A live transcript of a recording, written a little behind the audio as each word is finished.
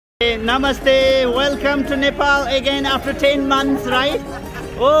Namaste, welcome to Nepal again after 10 months, right?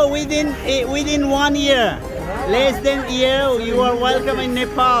 Oh, within 1 year, less than a year, you are welcome in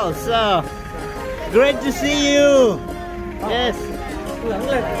Nepal. So, great to see you. Yes.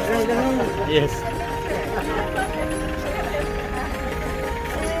 Yes.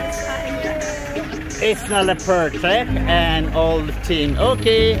 It's not a perfect and all the team.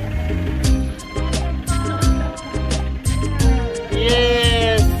 Okay.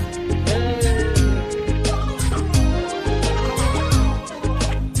 Yes.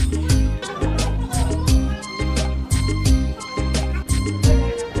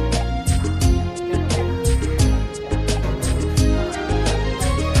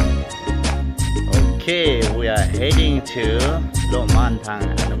 Okay, we are heading to Lo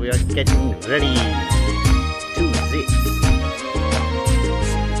Manthang and we are getting ready to zip.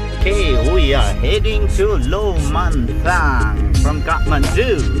 Okay, we are heading to Lo Manthang from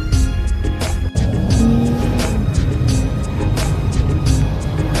Kathmandu.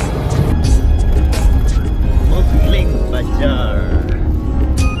 Mukling Bazaar.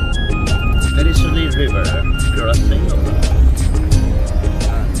 Traditionally river crossing over.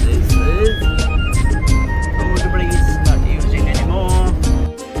 And this is not using anymore.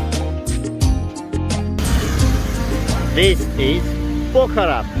 This is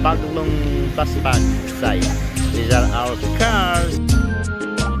Pokhara Baglung Baspak site. These are our cars.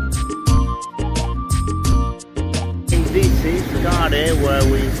 And this is Gare where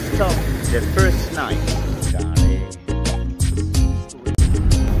we stopped the first night.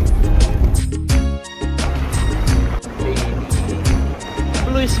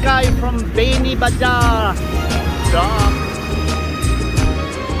 Blue sky from Beni Bazaar. Stop.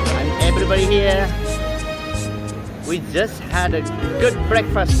 And everybody here. We just had a good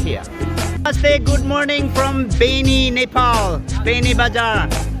breakfast here. Namaste, good morning from Beni, Nepal. Beni Bazaar,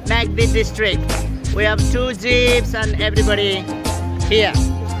 Nagdi district. We have 2 jeeps and everybody here.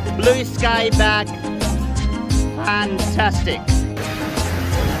 Blue sky back. Fantastic.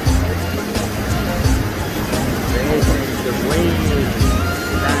 This is the wave.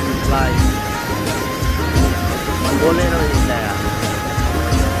 Landslide. Bolero is there.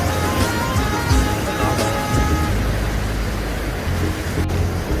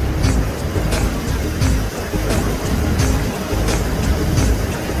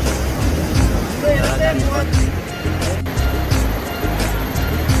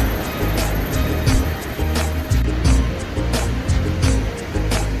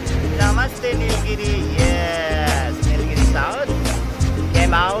 Namaste Nilgiri, yes. Nilgiri South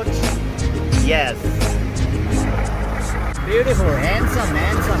came out, yes. Beautiful, handsome,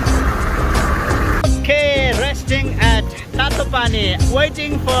 handsome. Okay, resting at Tatopani,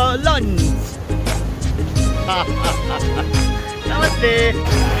 waiting for lunch. Namaste.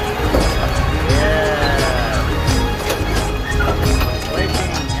 Yeah.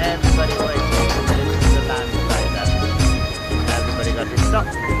 Waiting, everybody waiting. This is the landslide that everybody got to stop.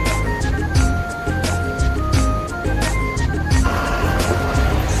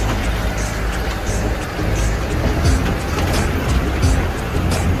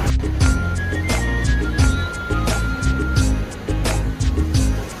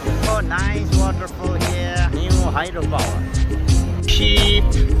 Oh, nice waterfall here. New hydropower. Sheep.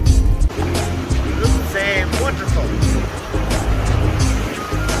 Look, same waterfall.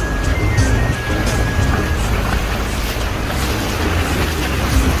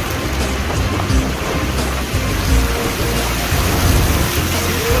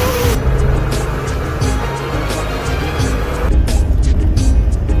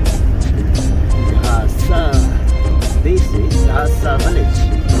 This is Hassa village.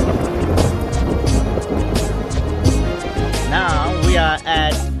 Now we are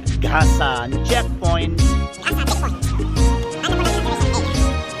at Hassa checkpoint.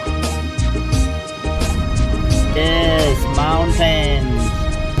 Yes, mountains.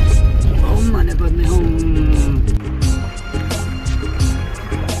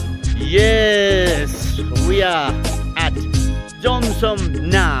 Yes, we are at Johnson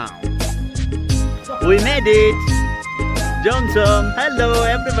now. We made it. Johnson, hello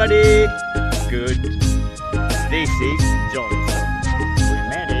everybody. Good. This is Johnson. We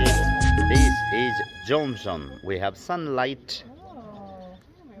made it. This is Johnson. We have sunlight.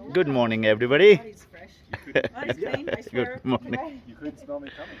 Good morning everybody. Good morning. You couldn't smell me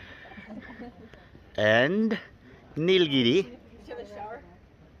coming. And Nilgiri.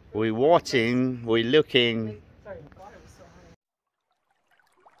 We're watching, we're looking.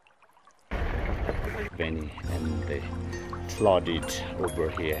 Beni and they flooded over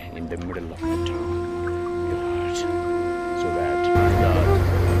here in the middle of the town. So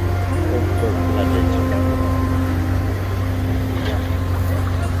bad.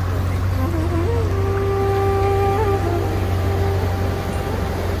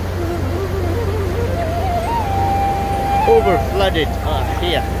 flooded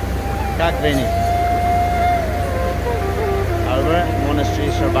here, Kakveni. However,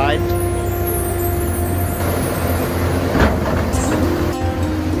 monastery survived.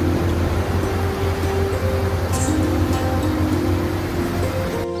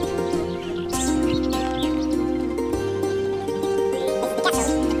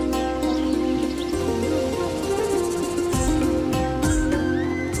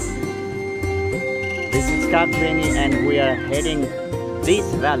 This is Kakveni and we are heading this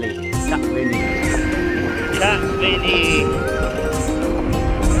valley, Kakveni. Kakveni!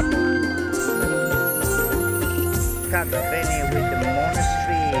 Kakveni with the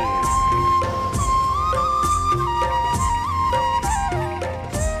monastery.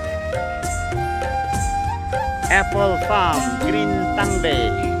 Apple farm, Green Tangbe.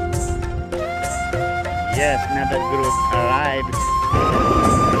 Yes, another group arrived.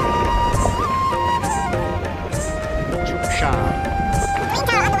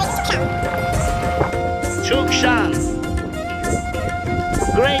 Chukshan.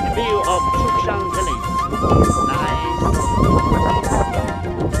 Great view of Chukshan village. Nice.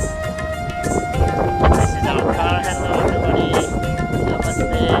 This is our car. Hello everybody. Namaste.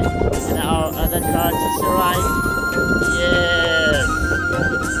 And our other car just arrived. Yes.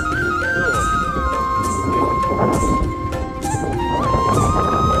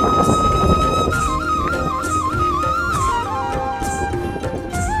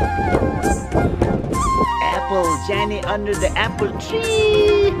 Jenny under the apple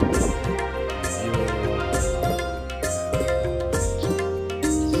tree.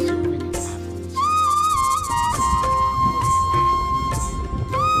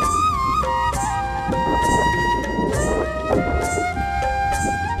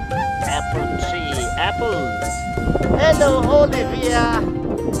 Apple tree, apples. Hello, Olivia.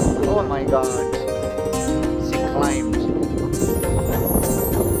 Oh my God, she climbed.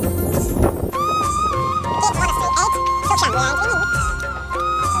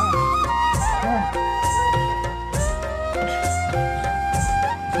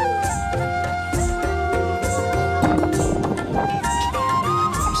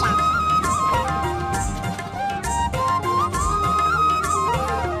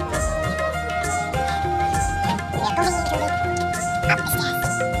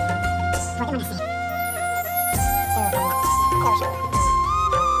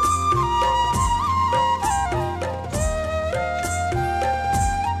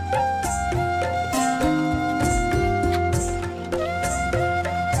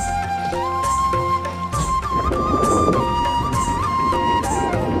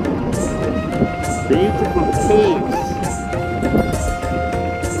 Beautiful caves.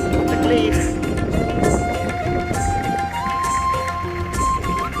 The cliff.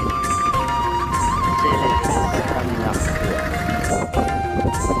 Coming up here.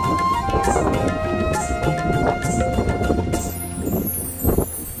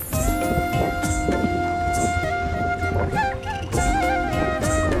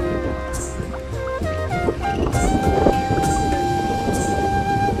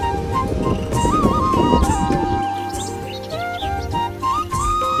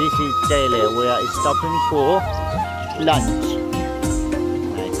 This is Chile. We are stopping for lunch.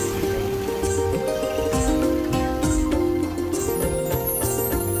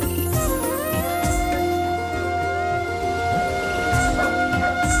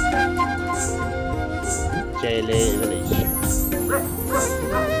 Chile village.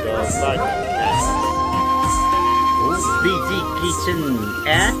 Busy kitchen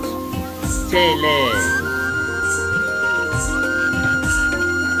at Chile.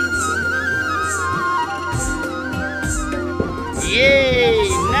 Yay!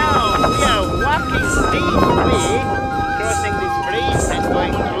 Now we are walking this way, crossing this bridge and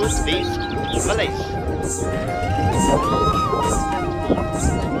going through this village.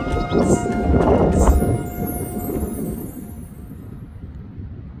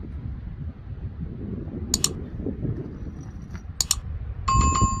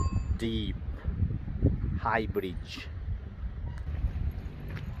 Deep, high bridge.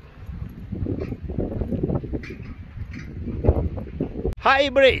 High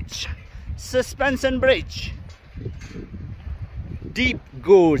bridge, suspension bridge. Deep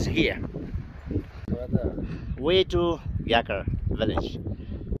goes here. Way to Yakar village.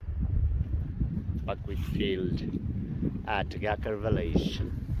 Buckwheat field at Yakar village.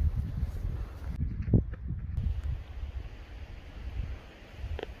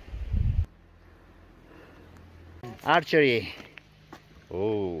 Archery.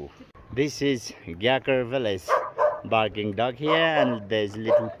 Oh, this is Yakar village. Barking dog here, and there's a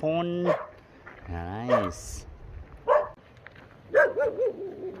little pond. Nice.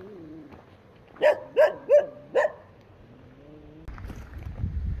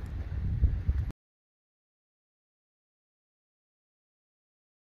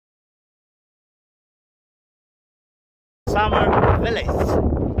 Summer village.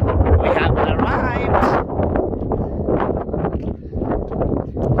 We have arrived.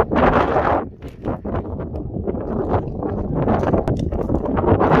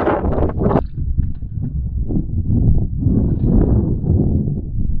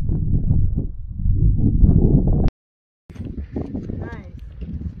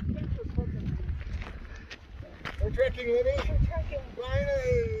 We're trekking, Libby. We're trekking.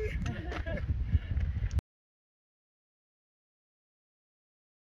 Finally.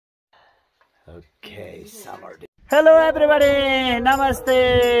 Okay, summer. Hello everybody,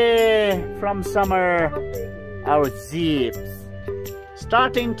 namaste from summer, our jeeps.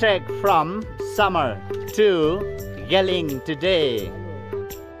 Starting trek from summer to Gelling today.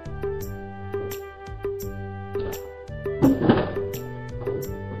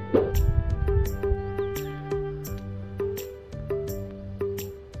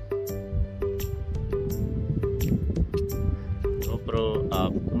 GoPro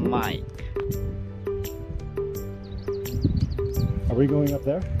up, mic. Are we going up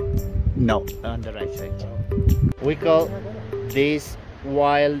there? No, on the right side. We call this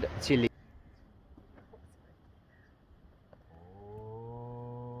wild chili.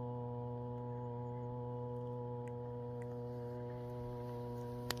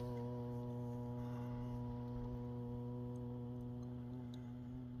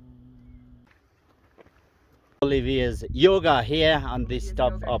 Olivia's yoga here on this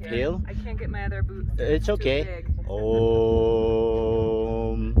top uphill. I can't get my other boots. It's okay.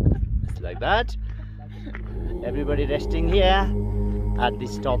 It's like that. Everybody resting here at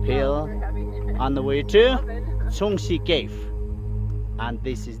this top hill on the way to Chungsi Cave. And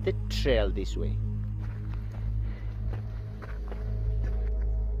this is the trail this way.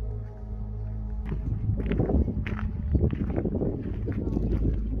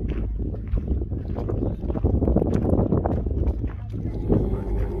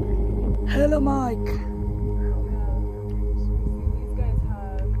 Hello, Mike. These guys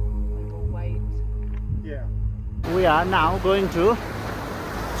have like a white. Yeah. We are now going to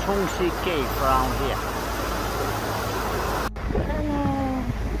Chungsi Cave around here. Hello.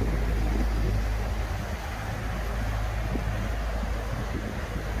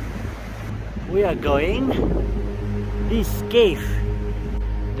 We are going this cave.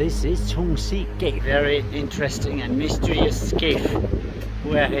 This is Chungsi Cave. Very interesting and mysterious cave.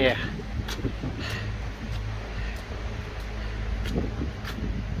 We are here.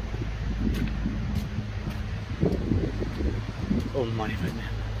 Oh my goodness.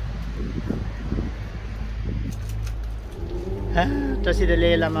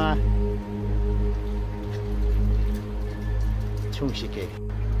 Tasidale lama Chungsi Cave.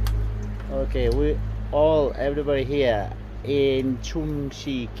 Okay, everybody here in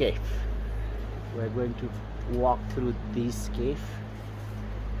Chungsi Cave. We're going to walk through this cave.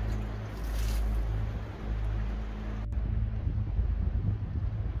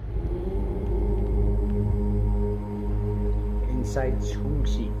 Inside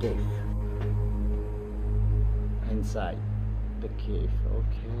Chungsi Cave. Inside the cave,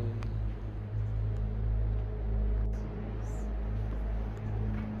 okay.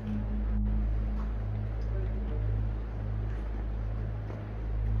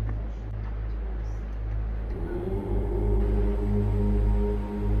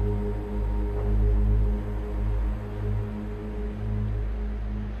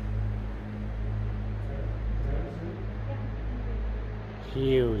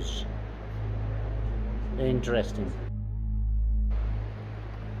 Huge. Interesting.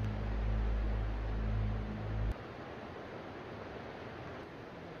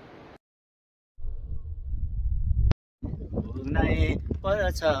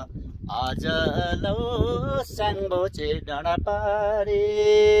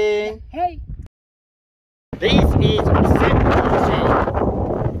 Hey! This is Sangboche,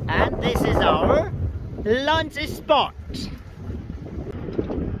 and this is our lunch spot.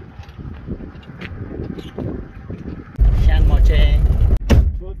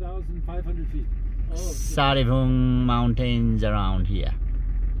 12,500 feet. Oh, Sarivung mountains around here.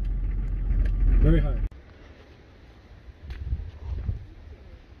 very high.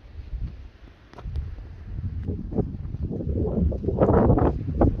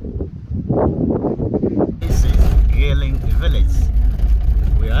 This is Gelling village.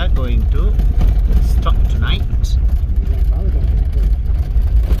 We are going to stop tonight.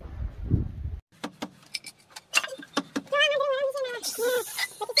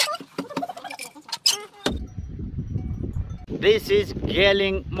 This is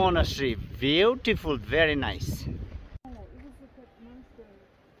Galing Monastery. Beautiful, very nice.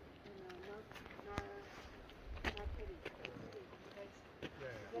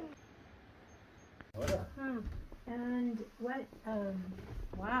 And what?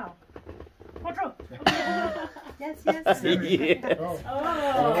 Wow. Control. Yes, yes. Yeah. Oh.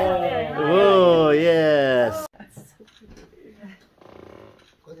 Oh, yes.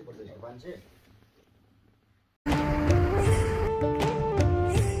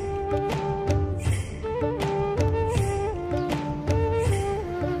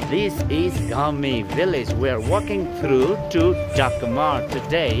 This is Gami village. We are walking through to Dakmar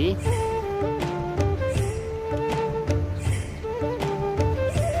today.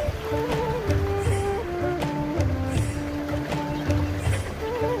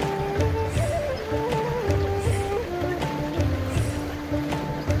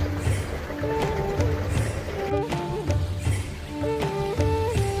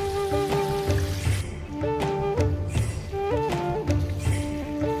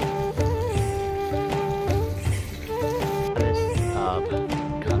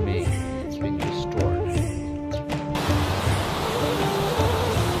 It's been restored.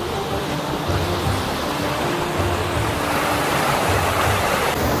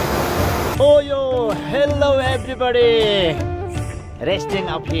 Oh yo, hello everybody! Resting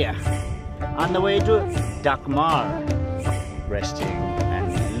up here on the way to Dakmar. Resting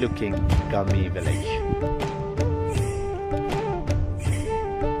and looking Gami village.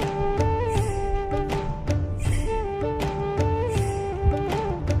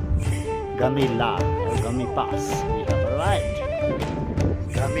 Gamila or Gami Pass. We have arrived.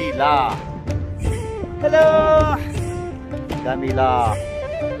 Gamila. Hello. Gamila.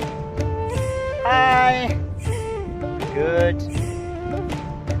 Hi. Good.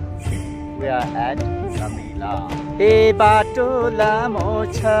 We are at Gamila. E bato lamo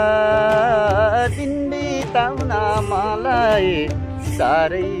cha din bitauna malai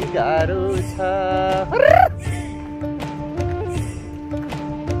sarai garo cha.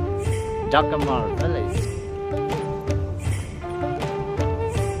 Dakmar village.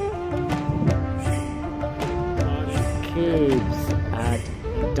 Caves at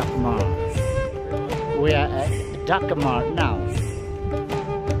Dakmar. We are at Dakmar now.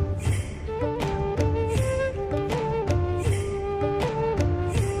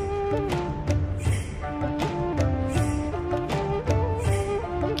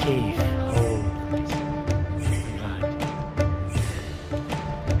 Cave. Oh, God.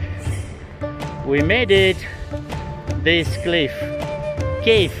 We made it. This cliff.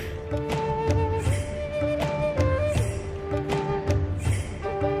 Cave.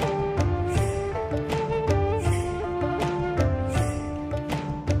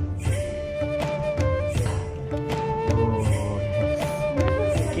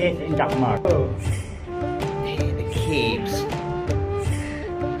 Cave in Dakmar. Hey, the caves.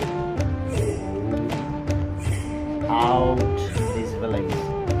 Out this village.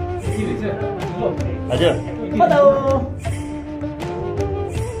 Hello.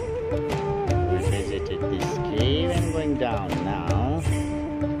 We visited this cave and going down now.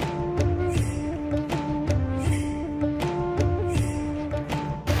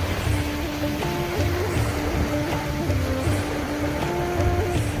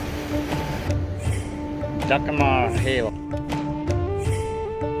 Dakmar Hill.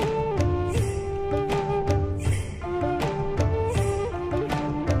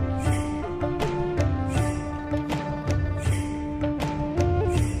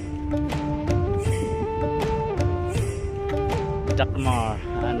 Dakmar,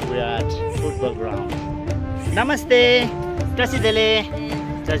 and we are at football ground. Namaste, Trasidele.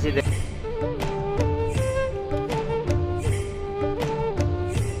 Trasidele.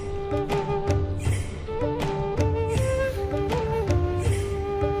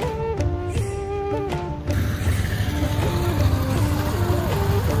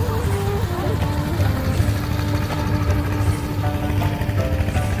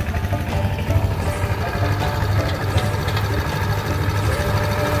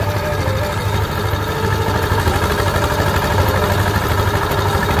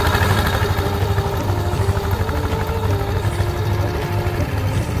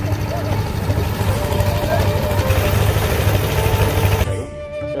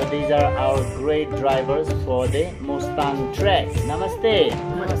 These are our great drivers for the Mustang trek. Namaste.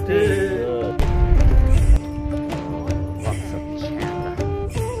 Namaste. Good. Lots of camera.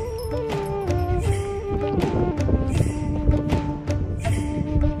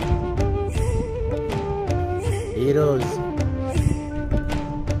 Heroes.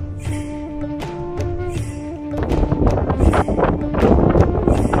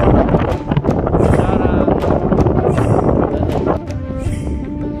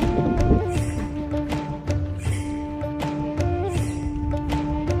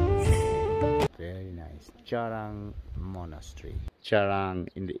 Charang Monastery. Charang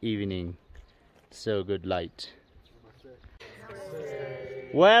in the evening, so good light.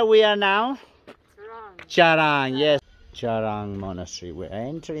 Where we are now? Charang, yes. Charang Monastery. We're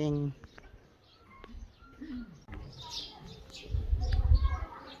entering.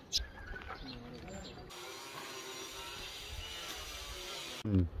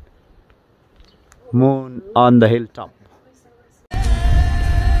 Moon on the hilltop.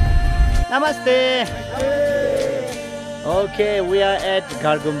 Namaste. Okay, we are at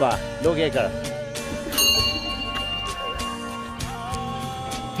Gargumba, Logekar.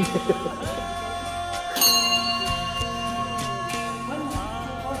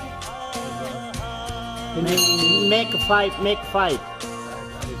 Make fight, make fight.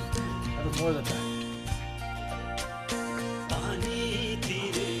 That was more than that.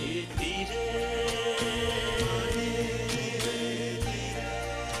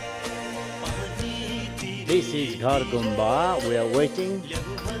 This is Gargumba. We are waiting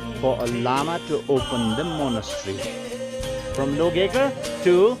for a lama to open the monastery. From Logekar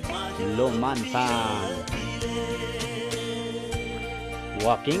to Lo Manthang.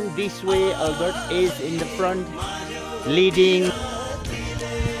 Walking this way, Albert is in the front, leading.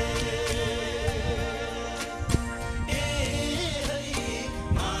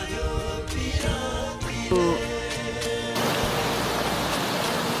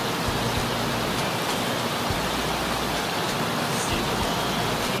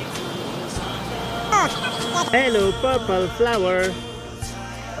 Hello, purple flower.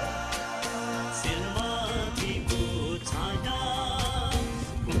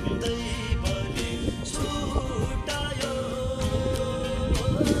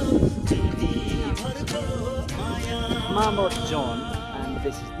 Mamo John, and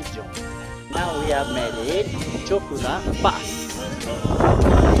this is the John. Now we have made it Chokula Pass.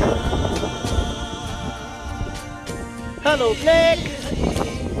 Hello, Blake.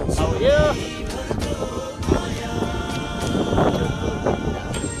 How are you?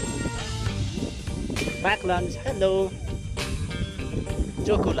 Backlands, hello.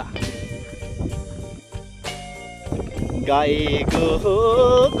 Chokula. Gai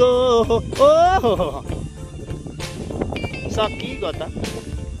go go oh. Saki gota.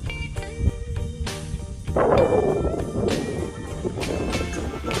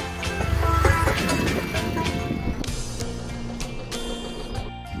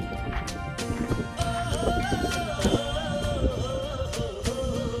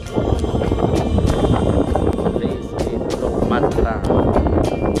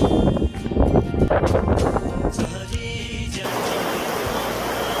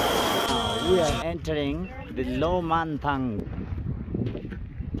 We are entering the Lo Manthang.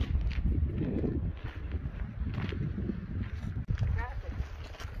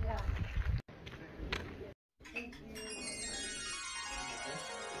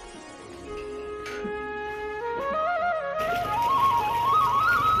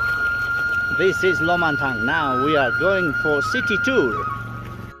 This is Lo Manthang. Now we are going for city tour.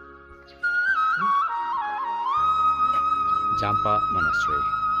 Jampa Monastery,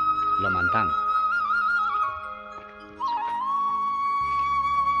 Lo Manthang.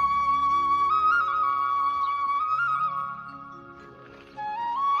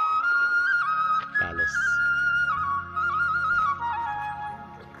 Palace.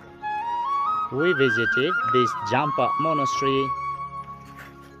 We visited this Jampa Monastery.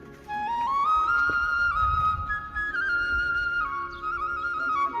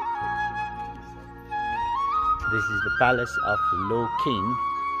 This is the palace of Lo King,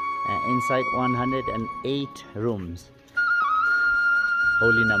 inside 108 rooms,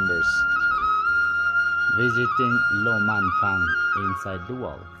 holy numbers. Visiting Lo Manthang inside the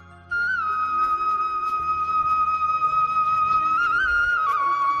wall.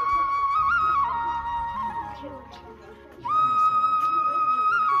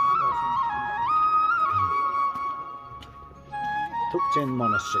 Thukchen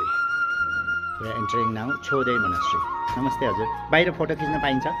Monastery. We are entering now Chodai Monastery. Namaste हजुर. बाहिर photo खिच्न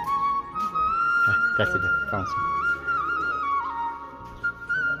पाइन्छ? कसरी पाउँछ?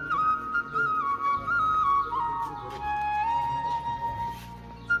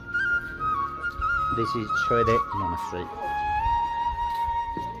 This is Chodai Monastery.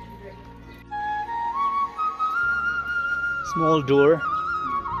 Small door.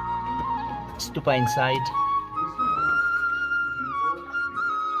 Stupa inside.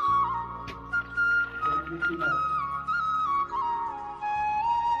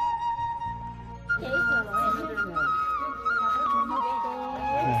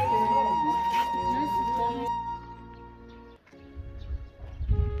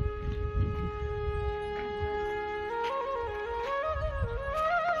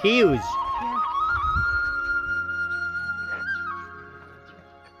 Huge. Yeah.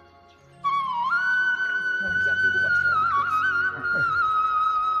 Not exactly the watchtower,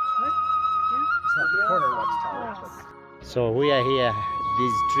 What? Yeah. it's not the corner watchtower. Oh. But So we are here.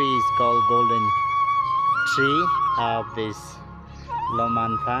 This tree is called golden tree of this Lo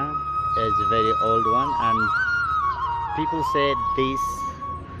Manthang. It's a very old one, and people say these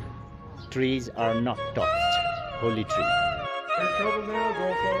trees are not touched. Holy tree. in trouble now,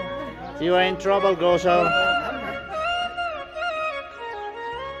 Gopher. You are in trouble, Gosal.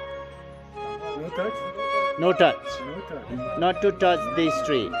 No touch? No touch. No touch. Not to touch this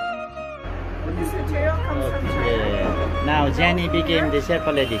tree. This material comes from China. Okay. Now Jenny became the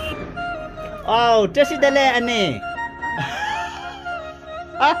Sherpa lady. Oh, tasi dali ani.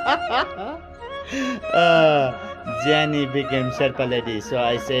 Jenny became Sherpa lady. So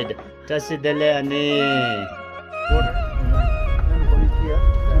I said, tasi dali ani. Water. And going here.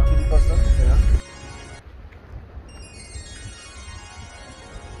 Yeah. 50%. Yeah.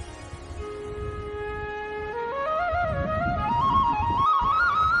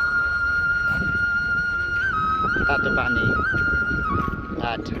 Tato pani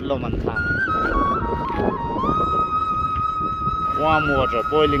at Lo Manthang. Warm water,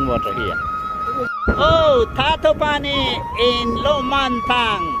 boiling water here. Oh, Tato pani in Lo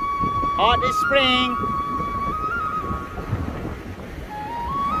Manthang. Hot spring.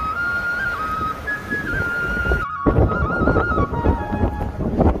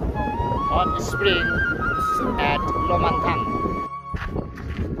 Hot spring at Lo Manthang.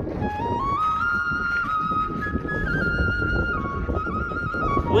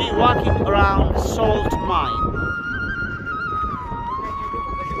 We walking around salt mine.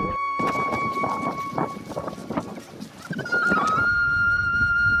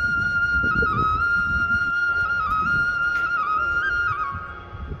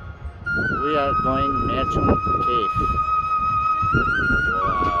 We are going Merchum Cave.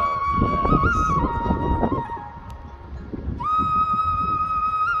 Wow, yes.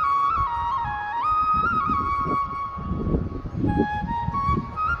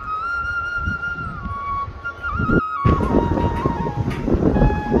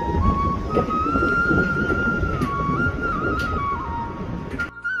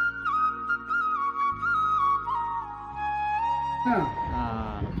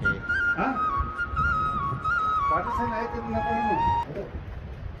 Ah, okay. Hah? Batas saya naik itu nak mana?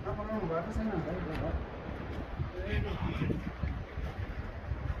 Nak mana? Batas saya naik.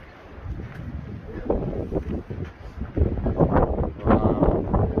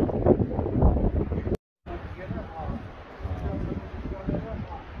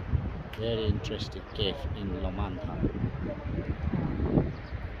 Very interesting cave in Lo Manthang.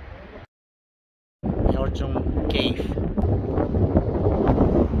 Merchum Cave.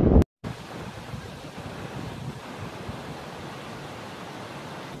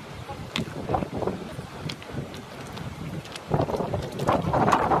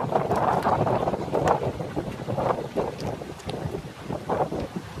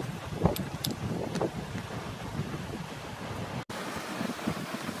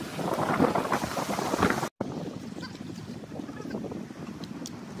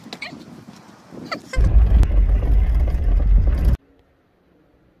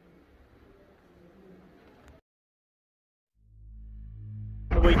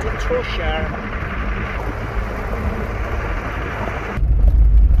 Way to Troshar.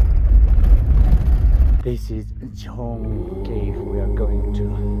 This is Chong Cave. We are going to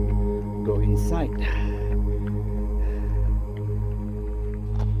go inside.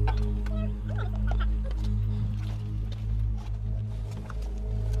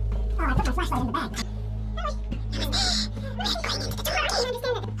 Oh, I put my flashlight in the bag.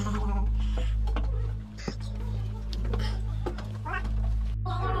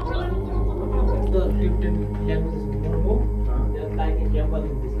 The Tibetan language is more. Just like a jumble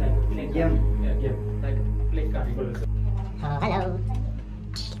in this, like a play card. Yeah, like a play card. Oh, hello.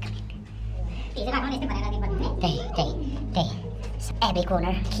 They. Every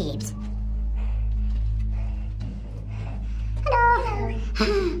corner keeps. Hello.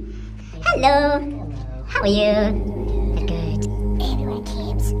 Hello. How are you? Good. Everywhere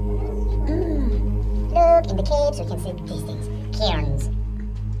caves. Look in the caves, we can see these things. Cairns.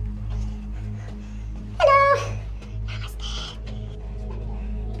 Hello.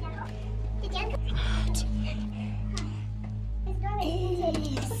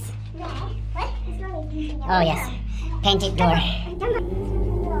 Oh yes, painted door.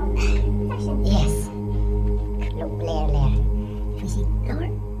 Yes. Look, layer. We see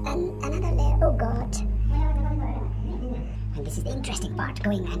lower and another layer. Oh God. And this is the interesting part,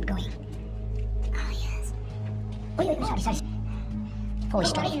 going and going. Ah, yes. Oh,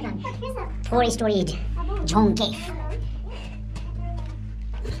 sorry. Four-storied Jong Cave.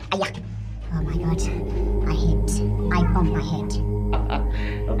 Ayak. Oh my god. I bumped my head.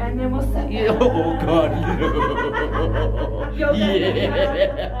 And then what's that? Oh god. Yeah.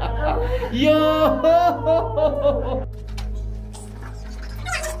 Yo.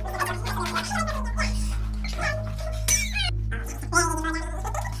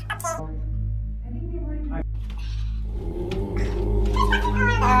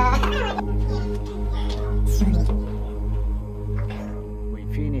 We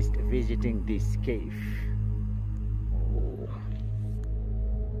finished visiting this cave. Oh.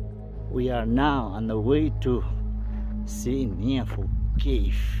 We are now on the way to see Nepal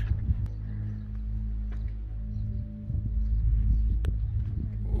cave.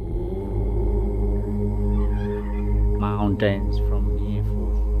 Mountains from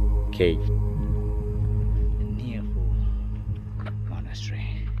Nepal cave. Nepal monastery.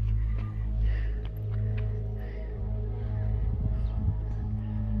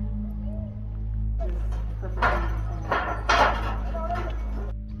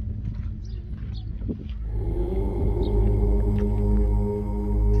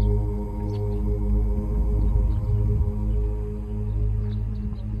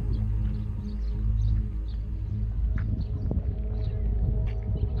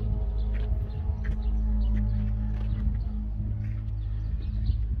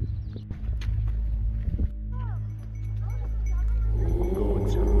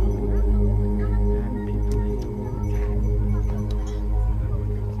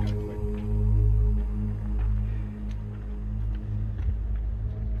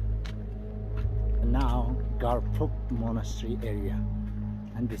 Now Garpuk monastery area,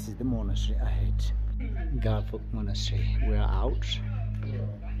 and this is the monastery ahead. Garpuk monastery, we're out.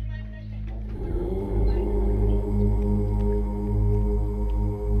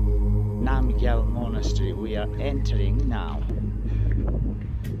 Namgyal monastery, we are entering now.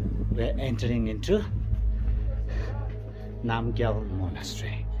 We're entering into Namgyal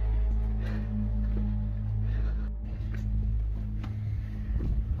monastery.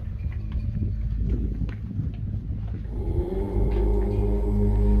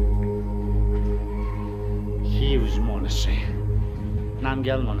 Huge monastery,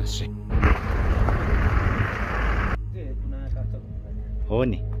 Namgyal monastery. हो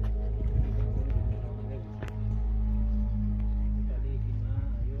नि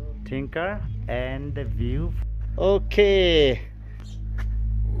Tinker and the view. Okay,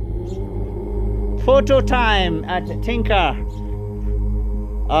 photo time at Tinker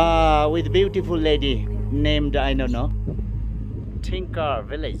with beautiful lady named, I don't know, Tinker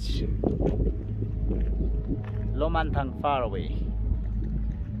village. Lo Manthang far away,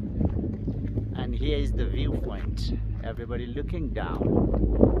 and here is the viewpoint. Everybody looking down.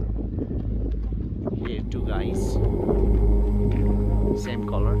 Here two guys, same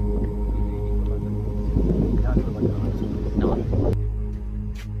color. No.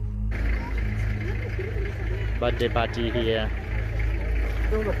 Birthday party here.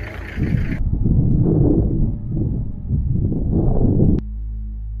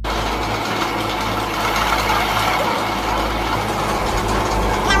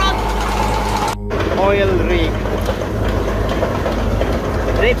 Oil rig,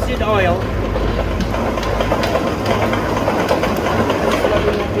 rapeseed oil.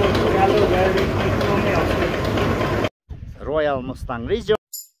 Royal Mustang Resort.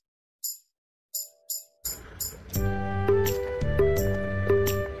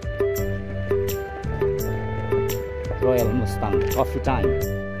 Royal Mustang coffee time.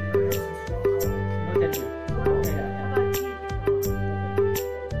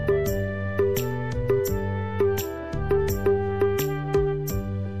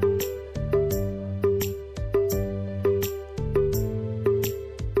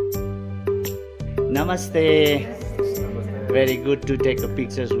 Namaste. Very good to take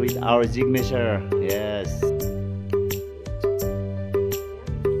pictures with our signature. Yes.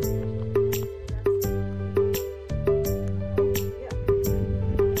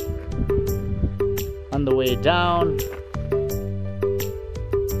 On the way down.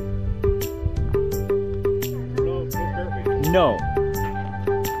 No.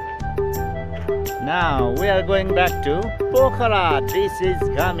 Now we are going back to Pokhara. This is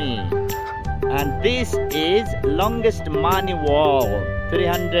Gami. And this is longest Mani wall,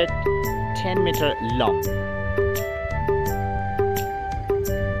 310-meter long.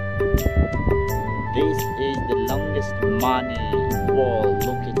 This is the longest Mani wall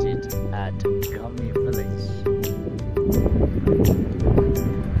located at Gami village.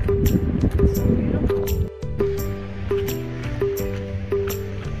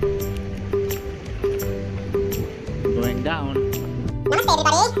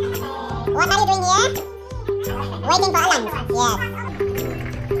 What are you doing here? Waiting for lunch. Yes.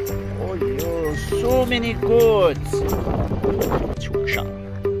 Oh, yo, so many goods. Chukshan.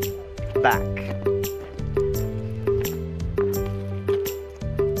 Back.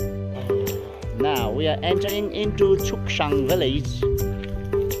 Now we are entering into Chukshan village.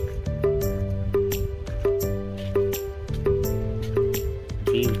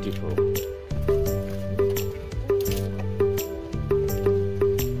 Beautiful.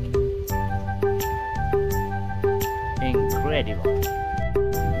 Incredible.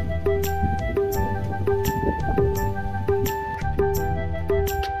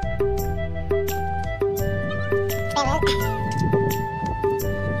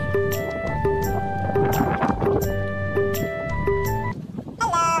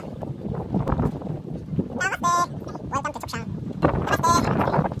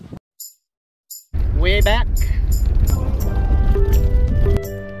 Way back.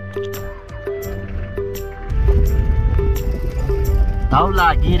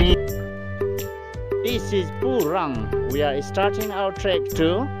 Taulagiri. This is Purang. We are starting our trek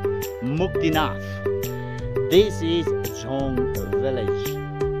to Muktinath. This is Jong village.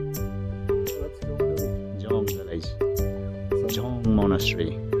 Jong village. Jong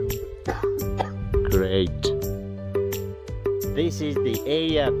monastery. Great. This is the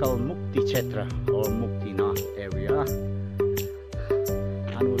area called Mukti Chetra or Muktinath area,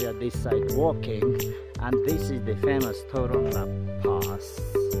 and we are this side walking, and this is the famous Torongla Pass.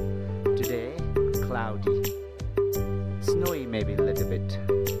 Today cloudy, snowy maybe a little bit,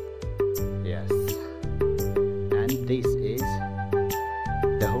 yes, and this is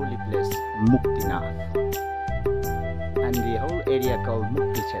the holy place Muktinath, and the whole area called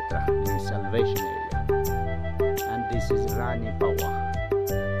Mukti Chetra means salvation area. And this is Rani Pawa,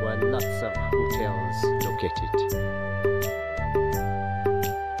 where lots of hotels located.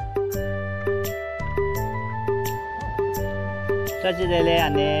 Sajidele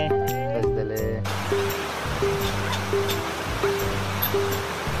ane. Sajidele.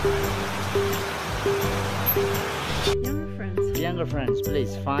 Younger friends. Younger friends,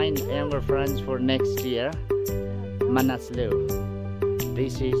 please find younger friends for next year. Manaslu.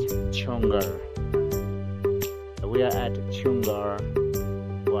 This is Chongar. We are at Chungar.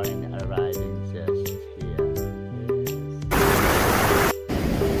 We are in arriving just here.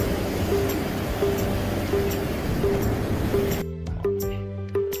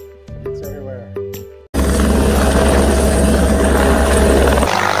 It's everywhere.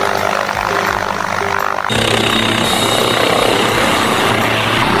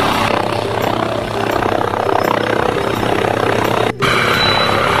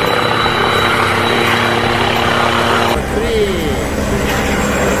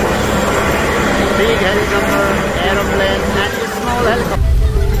 Big helicopter, aeroplane, and a small helicopter.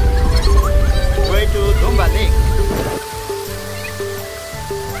 Way to Dumba Lake.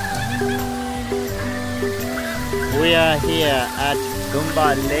 We are here at Dumba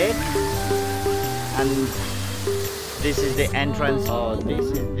Lake, and this is the entrance. Oh, this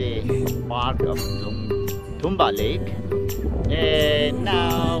is the park of Dumba Lake. And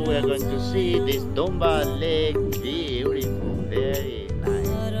now we are going to see this Dumba Lake. Beautiful, very nice.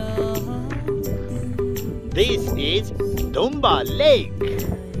 This is Dumba Lake.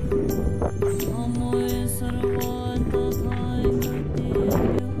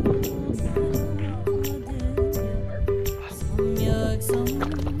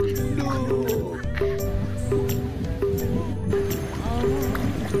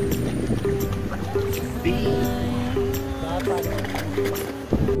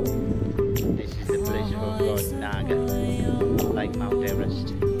 This is the place for God Naga, like Mount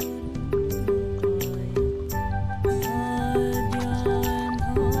Everest.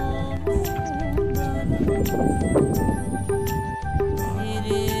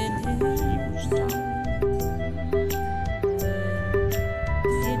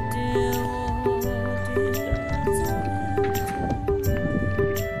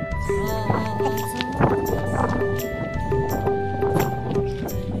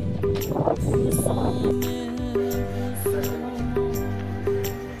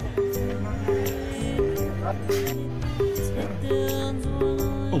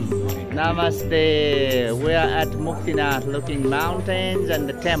 Namaste. We are at Muktinath, looking mountains and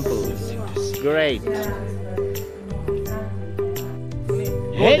the temples. Great.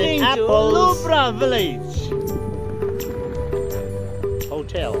 Heading to Lubra village.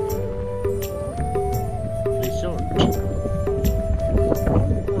 Hotel. Resort.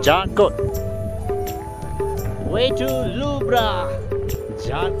 Jarkot. Way to Lubra.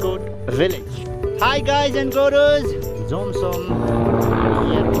 Jarkot village. Hi guys and gurus. Zomsom.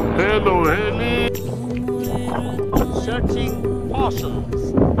 Yeah. Searching fossils.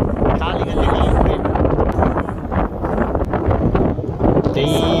 Darling and the green.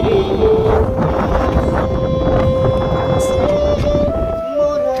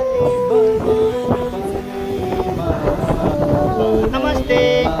 Namaste.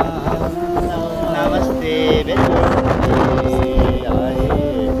 Namaste.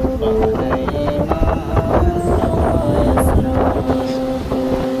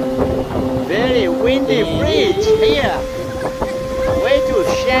 Very windy bridge here. Way to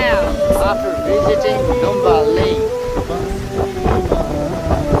sham after visiting Numba Lake.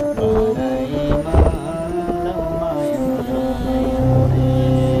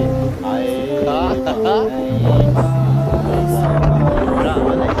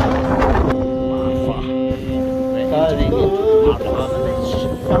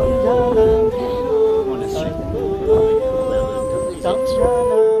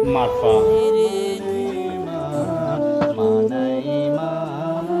 Marfa.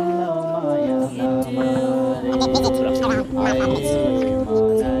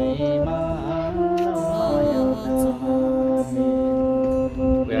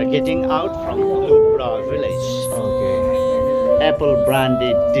 We are getting out from Lubra village. Okay. Apple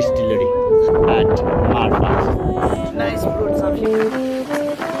brandy distillery at Marfa. Nice fruits of here.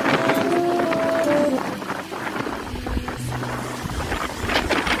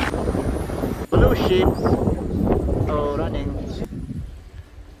 Blue ships. Oh, running.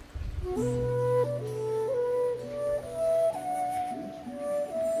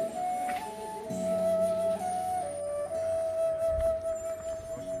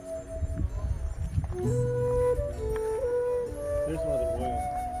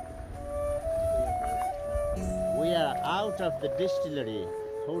 We are out of the distillery,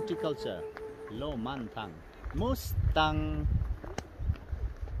 horticulture, Lo Manthang, Mustang.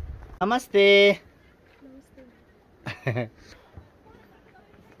 Namaste. Namaste.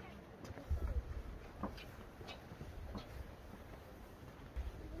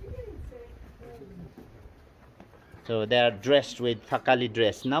 So they are dressed with Thakali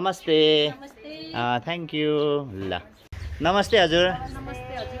dress. Namaste. Namaste. Thank you. La. Namaste, Hazur.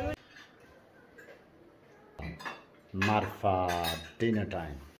 Namaste, Hazur. Marfa dinner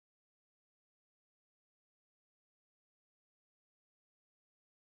time.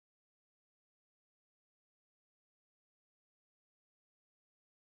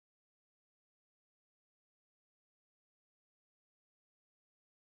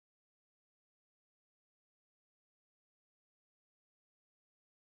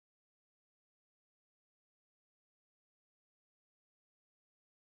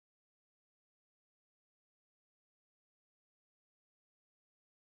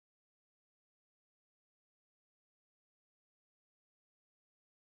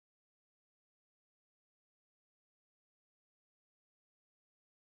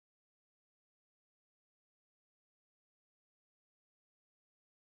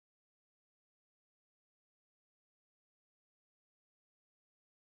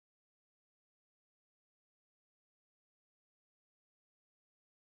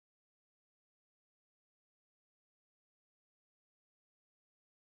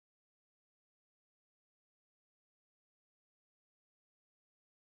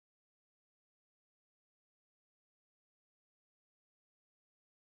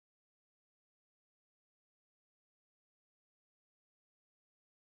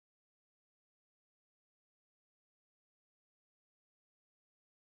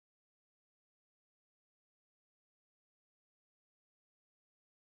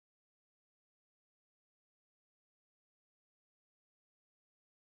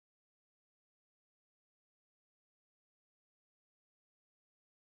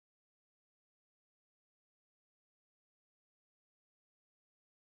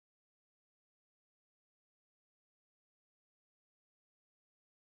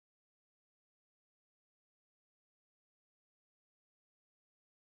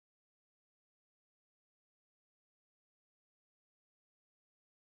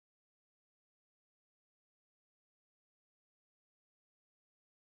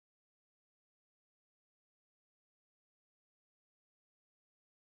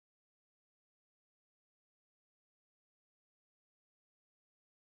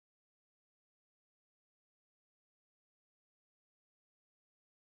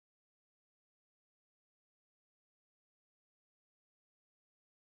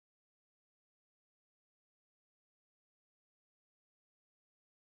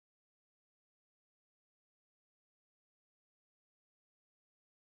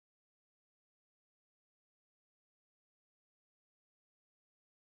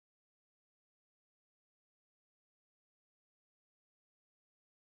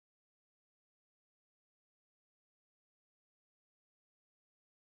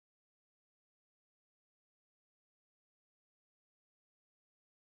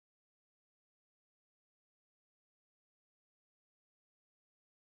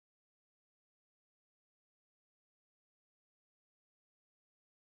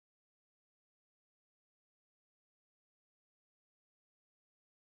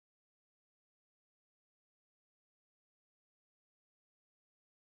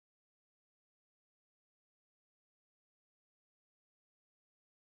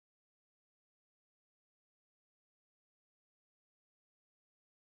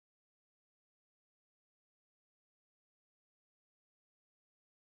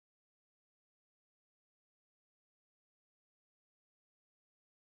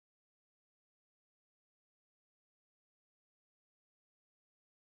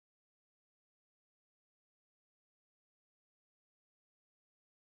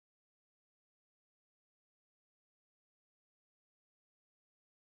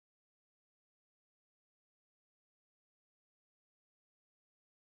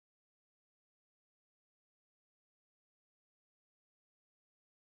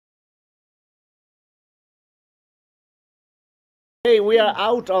 Hey, we are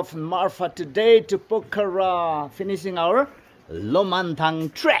out of Marfa today to Pokhara, finishing our Lo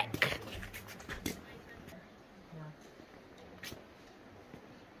Manthang trek. Did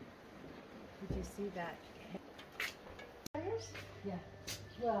you see that? Yeah.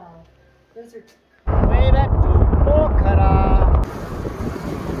 Well, those are. Way back to Pokhara.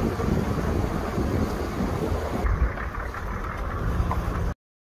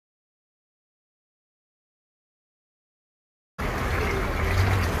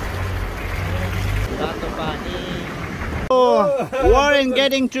 Oh, Warren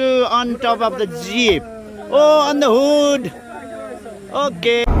getting to on top of the jeep. Oh, on the hood.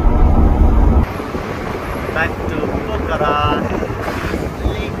 Okay. Back to Pokhara.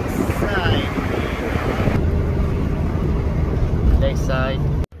 Lakeside.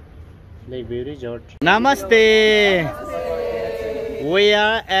 Lakeview Resort. Namaste. We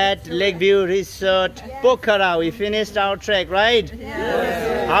are at Lakeview Resort, Pokhara. We finished our trek, right?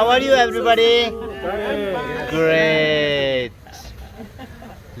 Yes. How are you, everybody? Great.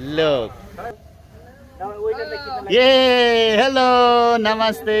 Look. Yay! Hello.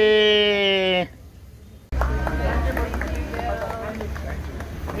 Namaste.